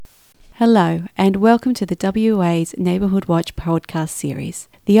Hello, and welcome to the WA's Neighbourhood Watch podcast series.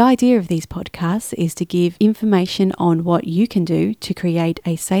 The idea of these podcasts is to give information on what you can do to create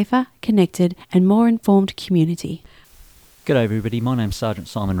a safer, connected, and more informed community. G'day everybody, my name's Sergeant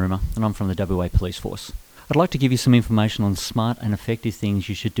Simon Rimmer and I'm from the WA Police Force. I'd like to give you some information on smart and effective things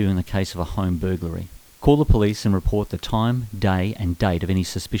you should do in the case of a home burglary. Call the police and report the time, day and date of any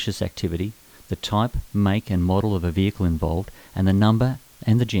suspicious activity, the type, make and model of a vehicle involved, and the number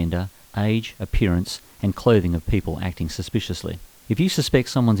and the gender, age, appearance and clothing of people acting suspiciously. If you suspect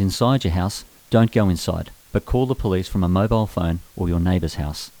someone's inside your house, don't go inside, but call the police from a mobile phone or your neighbour's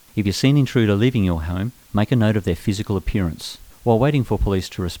house. If you see an intruder leaving your home, make a note of their physical appearance. While waiting for police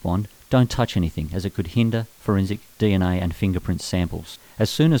to respond, don't touch anything as it could hinder forensic DNA and fingerprint samples. As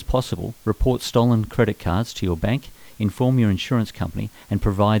soon as possible, report stolen credit cards to your bank, inform your insurance company and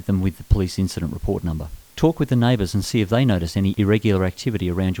provide them with the police incident report number. Talk with the neighbours and see if they notice any irregular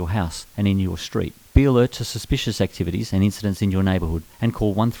activity around your house and in your street. Be alert to suspicious activities and incidents in your neighbourhood and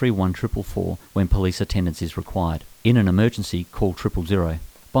call 131 444 when police attendance is required. In an emergency, call 000.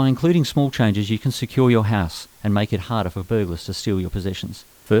 By including small changes, you can secure your house and make it harder for burglars to steal your possessions.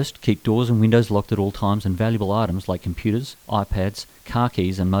 First, keep doors and windows locked at all times and valuable items like computers, iPads, car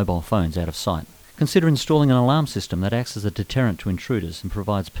keys and mobile phones out of sight. Consider installing an alarm system that acts as a deterrent to intruders and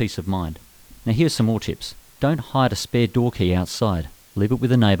provides peace of mind. Now here's some more tips. Don't hide a spare door key outside. Leave it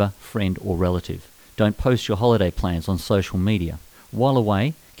with a neighbour, friend or relative. Don't post your holiday plans on social media. While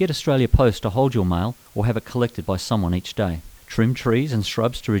away, get Australia Post to hold your mail or have it collected by someone each day. Trim trees and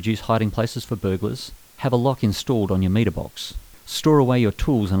shrubs to reduce hiding places for burglars. Have a lock installed on your meter box. Store away your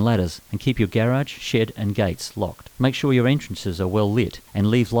tools and ladders and keep your garage, shed and gates locked. Make sure your entrances are well lit and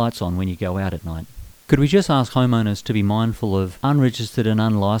leave lights on when you go out at night. Could we just ask homeowners to be mindful of unregistered and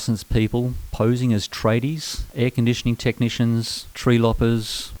unlicensed people posing as tradies, air conditioning technicians, tree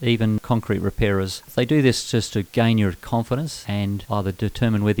loppers, even concrete repairers? They do this just to gain your confidence and either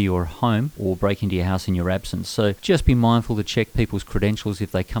determine whether you're home or break into your house in your absence. So just be mindful to check people's credentials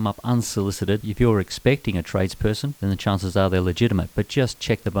if they come up unsolicited. If you're expecting a tradesperson, then the chances are they're legitimate, but just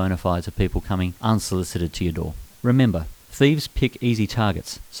check the bona fides of people coming unsolicited to your door. Remember, thieves pick easy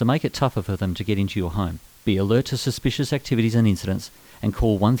targets, so make it tougher for them to get into your home. Be alert to suspicious activities and incidents and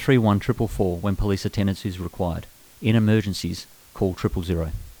call 131 444 when police attendance is required. In emergencies, call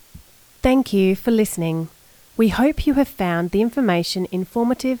 000. Thank you for listening. We hope you have found the information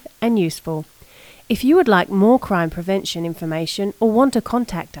informative and useful. If you would like more crime prevention information or want to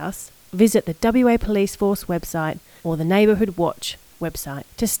contact us, visit the WA Police Force website or the Neighbourhood Watch website.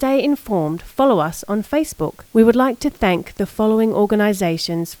 To stay informed, follow us on Facebook. We would like to thank the following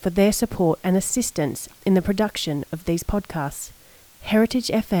organisations for their support and assistance in the production of these podcasts: Heritage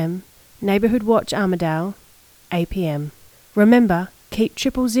FM, Neighbourhood Watch Armidale, APM. Remember, keep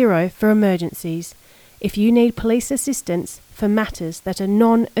 000 for emergencies. If you need police assistance for matters that are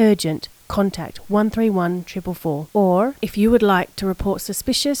non-urgent, contact 131 444. Or, if you would like to report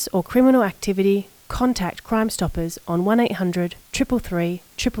suspicious or criminal activity, contact Crime Stoppers on 1800 333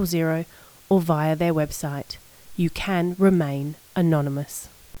 000 or via their website. You can remain anonymous.